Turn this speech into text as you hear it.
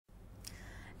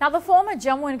Now, the former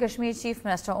Jammu and Kashmir Chief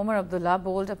Minister Omar Abdullah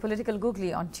bowled a political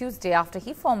googly on Tuesday after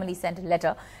he formally sent a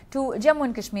letter to Jammu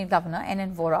and Kashmir Governor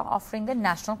N.N. Vohra offering the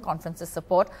National Conference's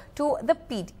support to the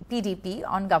PDP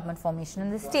on government formation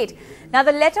in the state. Now,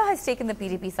 the letter has taken the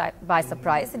PDP by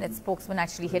surprise, and its spokesman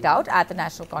actually hit out at the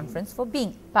National Conference for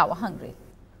being power hungry.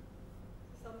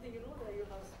 Something that you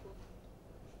have spoken.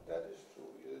 That is true.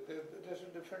 There's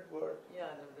a different word. Yeah,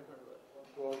 there's a different word.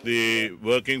 The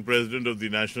working president of the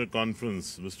National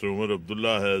Conference, Mr. Omar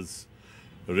Abdullah, has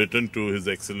written to His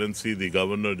Excellency the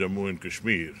Governor Jammu and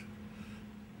Kashmir,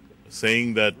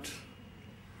 saying that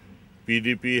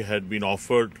PDP had been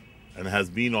offered and has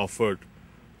been offered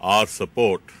our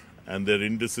support, and their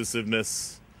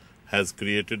indecisiveness has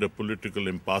created a political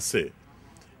impasse.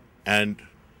 And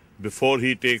before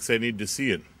he takes any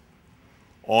decision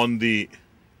on the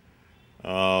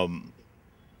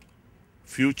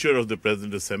future of the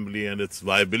present assembly and its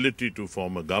viability to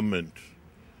form a government,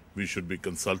 we should be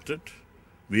consulted.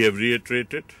 We have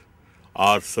reiterated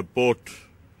our support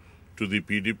to the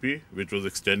PDP, which was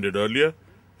extended earlier,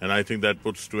 and I think that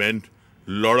puts to end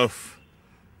a lot of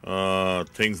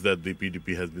things that the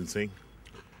PDP has been saying.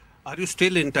 Are you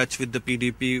still in touch with the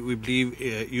PDP? We believe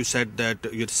you said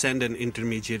that you'd send an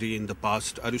intermediary in the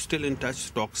past. Are you still in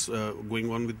touch? Talks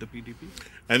going on with the PDP?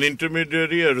 An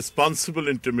intermediary, a responsible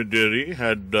intermediary,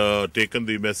 had taken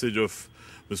the message of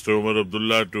Mr. Omar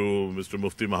Abdullah to Mr.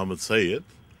 Mufti Muhammad Sayyid,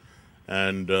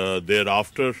 and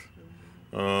thereafter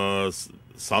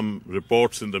some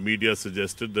reports in the media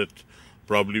suggested that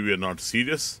probably we are not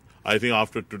serious. I think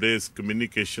after today's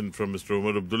communication from Mr.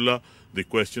 Omar Abdullah, the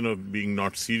question of being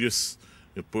not serious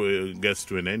gets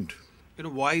to an end. You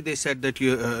know why they said that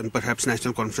you perhaps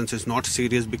National Conference is not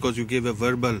serious? Because you gave a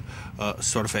verbal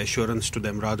sort of assurance to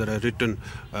them, rather a written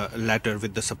letter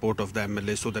with the support of the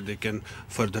MLA, so that they can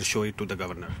further show it to the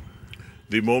governor.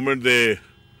 The moment they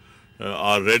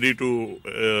are ready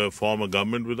to form a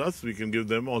government with us, we can give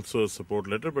them also a support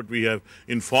letter. But we have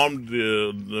informed,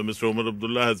 Mr. Omar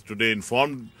Abdullah has today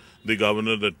informed the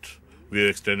governor that we have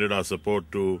extended our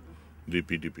support to the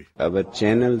PDP. Our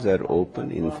channels are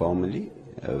open informally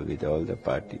with all the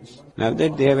parties. Now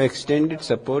that they have extended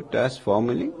support to us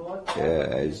formally,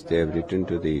 as they have written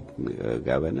to the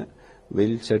governor,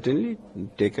 we'll certainly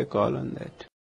take a call on that.